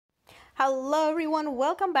Hello everyone,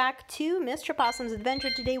 welcome back to Mr. Possum's Adventure.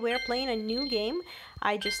 Today we're playing a new game.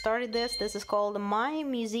 I just started this. This is called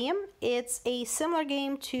MyMuseum. It's a similar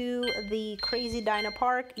game to the Crazy Dino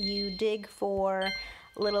Park. You dig for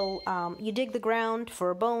you dig the ground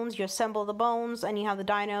for bones, you assemble the bones, and you have the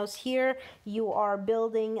dinos. Here you are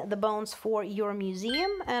building the bones for your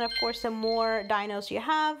museum, and of course the more dinos you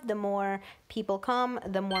have, the more people come,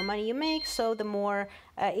 the more money you make, so the more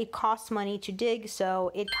it costs money to dig,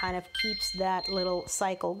 so it kind of keeps that little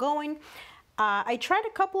cycle going. I tried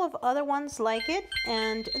a couple of other ones like it,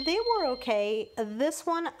 and they were okay. This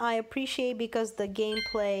one I appreciate because the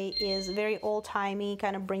gameplay is very old-timey,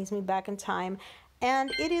 kind of brings me back in time.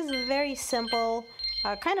 And it is very simple,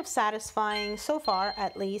 kind of satisfying so far,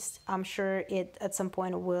 at least. I'm sure it at some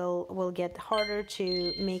point will get harder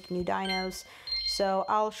to make new dinos. So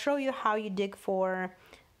I'll show you how you dig for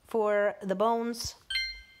the bones.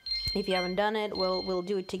 If you haven't done it, we'll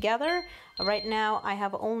do it together. Right now I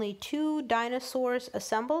have only 2 dinosaurs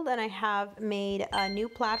assembled, and I have made a new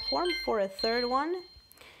platform for a third one.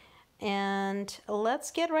 And let's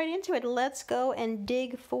get right into it. Let's go and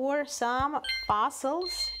dig for some fossils.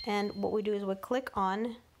 And what we do is we click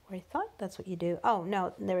on, or I thought that's what you do. Oh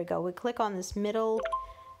no, there we go. We click on this middle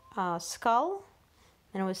skull,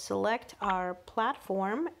 and we select our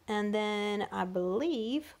platform, and then I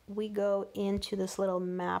believe we go into this little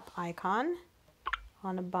map icon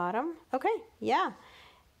on the bottom. Okay, yeah.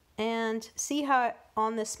 And see how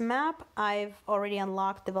on this map I've already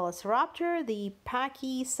unlocked the Velociraptor, the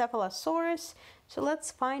Pachycephalosaurus. So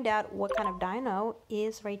let's find out what kind of dino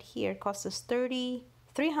is right here. It costs us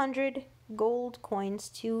 300 gold coins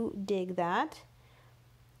to dig that.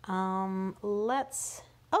 Oh,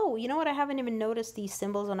 you know what? I haven't even noticed these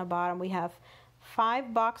symbols on the bottom. We have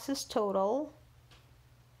 5 boxes total,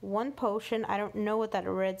 1 potion. I don't know what that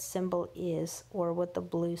red symbol is or what the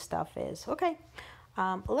blue stuff is. Okay.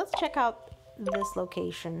 Let's check out this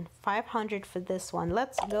location. 500 for this one.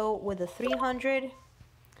 Let's go with the 300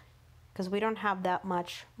 because we don't have that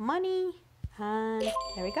much money. And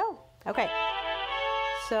there we go. Okay,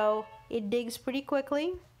 so it digs pretty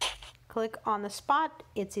quickly. Click on the spot.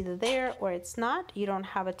 It's either there or it's not. You don't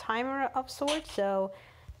have a timer of sorts, so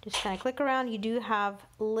just kind of click around. You do have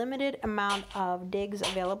limited amount of digs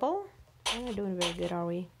available. We're not doing very good, are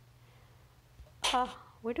we?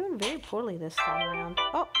 We're doing very poorly this time around.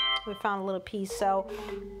 Oh, we found a little piece. So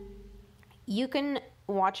you can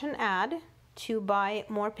watch an ad to buy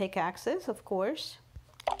more pickaxes, of course.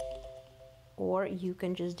 Or you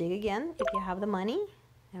can just dig again if you have the money.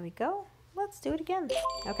 There we go. Let's do it again.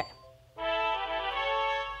 Okay. Alright,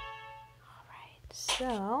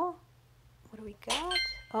 so what do we got?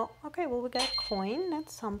 Oh, okay, well we got a coin.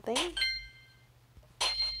 That's something.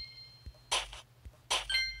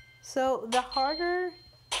 So the harder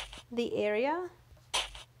the area,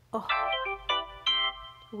 oh,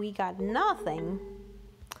 we got nothing.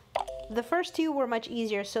 The first 2 were much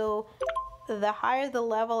easier, so the higher the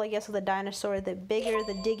level, I guess, of the dinosaur, the bigger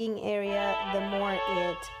the digging area, the more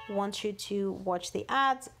it wants you to watch the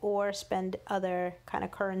ads or spend other kind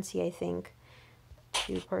of currency, I think,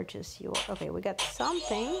 to purchase your... Okay, we got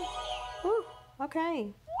something. Ooh,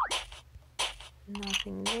 okay.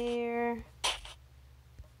 Nothing there.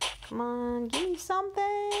 Come on, give me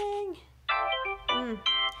something.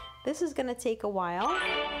 This is gonna take a while,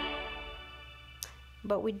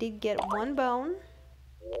 but we did get 1 bone.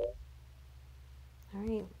 All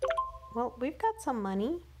right, well, we've got some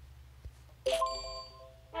money.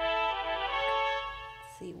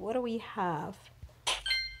 Let's see, what do we have?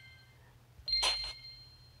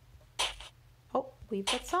 Oh, we've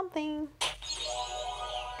got something.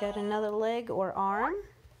 Got another leg or arm.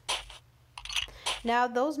 Now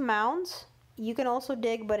those mounds, you can also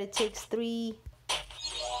dig, but it takes 3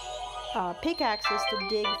 pickaxes to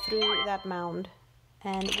dig through that mound.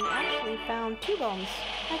 And we actually found 2 bones.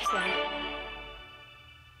 Excellent.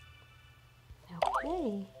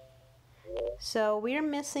 Okay. So we're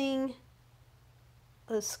missing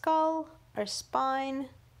a skull, our spine,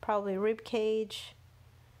 probably rib cage.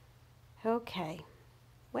 Okay.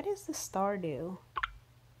 What does the star do?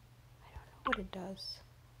 I don't know what it does.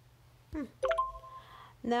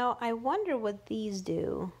 Now, I wonder what these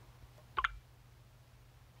do.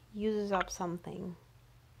 Uses up something.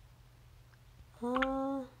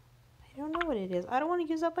 I don't know what it is. I don't want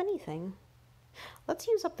to use up anything. Let's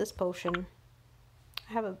use up this potion.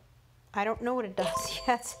 I don't know what it does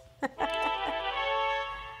yet.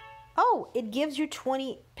 Oh, it gives you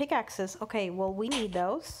 20 pickaxes. Okay, well, we need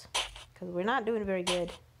those because we're not doing very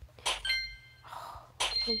good. Oh, why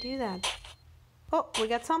did I do that? Oh, we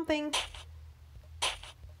got something.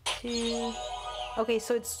 2, Okay,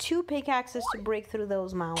 so it's 2 pickaxes to break through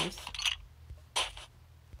those mounds.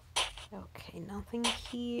 Okay, nothing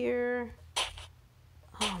here.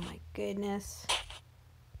 Oh my goodness.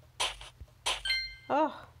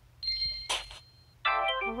 Oh.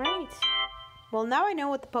 Alright. Well, now I know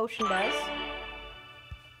what the potion does.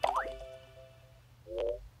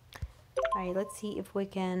 Alright, let's see if we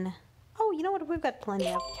can... Oh, you know what? We've got plenty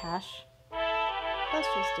of cash. Let's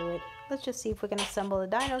just do it. Let's just see if we can assemble the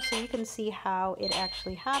dino so you can see how it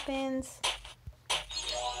actually happens.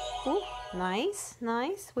 Ooh, nice,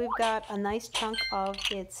 nice. We've got a nice chunk of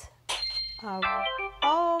its...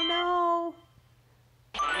 oh no!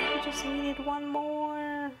 We just needed one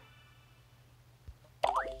more.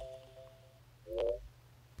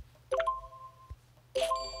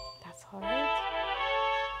 That's alright.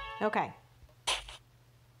 Okay.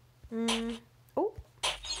 Oh,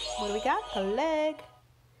 what do we got? A leg.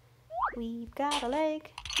 We've got a leg.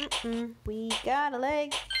 We've got a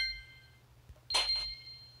leg.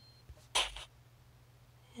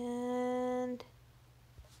 And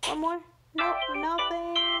one more. Nope,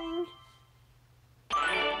 nothing.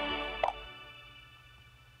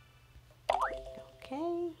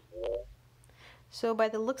 Okay. So by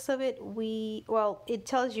the looks of it, well, it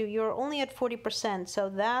tells you you're only at 40%, so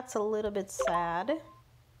that's a little bit sad.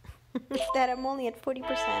 That I'm only at 40%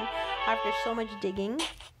 after so much digging.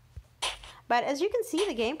 But as you can see,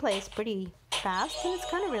 the gameplay is pretty fast and it's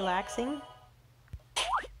kind of relaxing.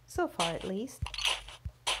 So far, at least.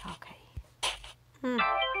 Okay.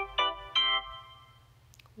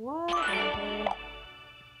 Whatever.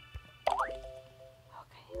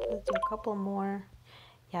 Okay, let's do a couple more.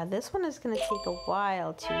 Yeah, this one is going to take a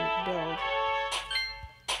while to build.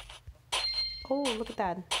 Oh, look at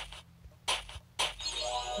that.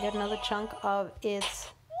 Got another chunk of its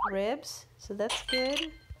ribs, so that's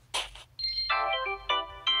good.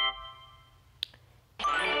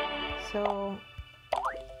 So,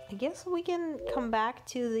 I guess we can come back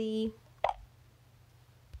to the...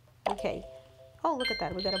 Okay. Oh, look at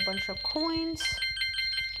that. We got a bunch of coins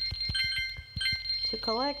to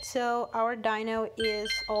collect. So our dino is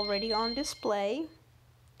already on display.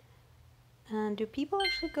 And do people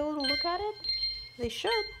actually go to look at it? They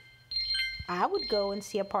should. I would go and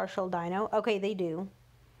see a partial dino. Okay, they do.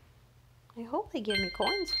 I hope they give me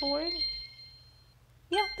coins for it.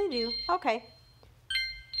 Yeah, they do. Okay.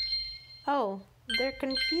 Oh, they're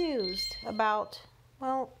confused about,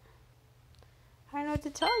 well, I don't know what to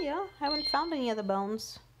tell you. I haven't found any other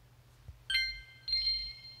bones.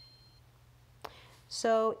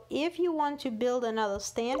 So if you want to build another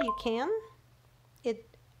stand, you can.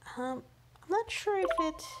 I'm not sure if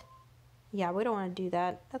it... Yeah, we don't want to do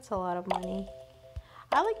that. That's a lot of money.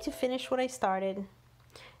 I like to finish what I started.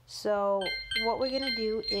 So what we're going to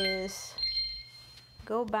do is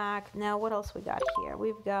go back. Now, what else we got here?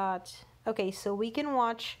 We've got... Okay, so we can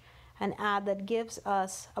watch an ad that gives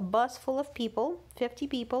us a bus full of people, 50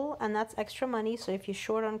 people, and that's extra money. So if you're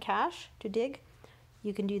short on cash to dig,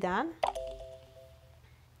 you can do that.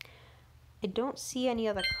 I don't see any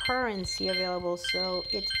other currency available, so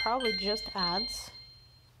it's probably just ads.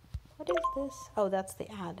 What is this? Oh, that's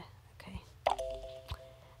the ad. Okay.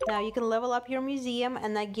 Now you can level up your museum,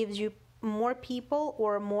 and that gives you more people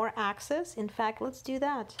or more access. In fact, let's do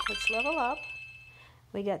that. Let's level up.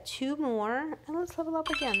 We got 2 more, and let's level up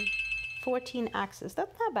again. 14 access.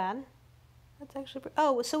 That's not bad. That's actually pretty...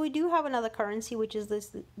 Oh, so we do have another currency, which is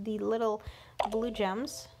this, the little blue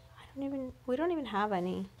gems. We don't even have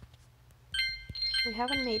any. We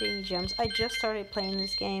haven't made any gems. I just started playing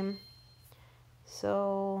this game.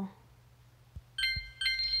 So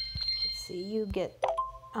let's see, you get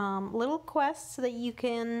little quests that you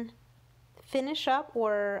can finish up,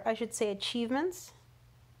 or I should say achievements.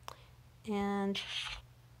 And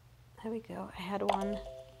there we go, I had one.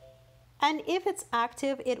 And if it's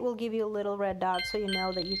active, it will give you a little red dot so you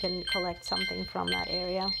know that you can collect something from that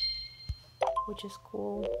area, which is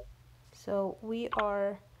cool. So we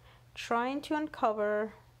are trying to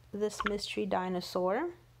uncover this mystery dinosaur.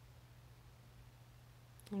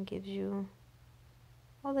 It gives you,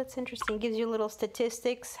 oh, that's interesting. It gives you little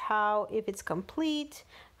statistics, how, if it's complete,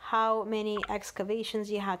 how many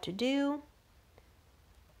excavations you had to do.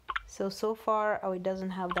 So far, oh, it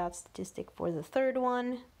doesn't have that statistic for the third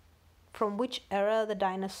one. From which era the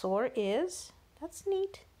dinosaur is. That's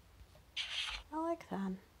neat. I like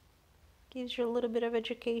that. Gives you a little bit of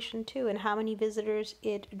education too, and how many visitors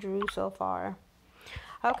it drew so far.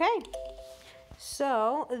 Okay,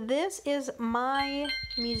 so this is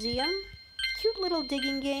MyMuseum. Cute little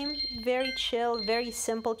digging game, very chill, very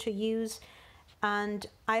simple to use, and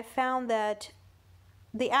I found that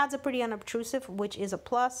the ads are pretty unobtrusive, which is a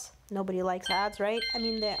plus. Nobody likes ads, right? I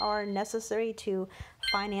mean, they are necessary to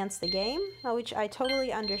finance the game, which I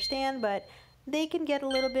totally understand, but they can get a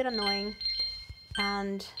little bit annoying,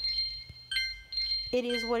 and it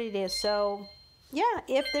is what it is. So yeah,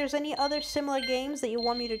 if there's any other similar games that you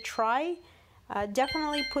want me to try,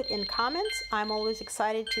 definitely put in comments. I'm always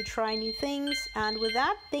excited to try new things. And with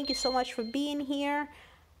that, thank you so much for being here,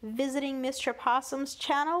 visiting Mr. Possum's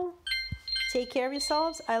channel. Take care of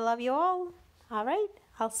yourselves. I love you all. All right,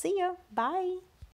 I'll see you. Bye.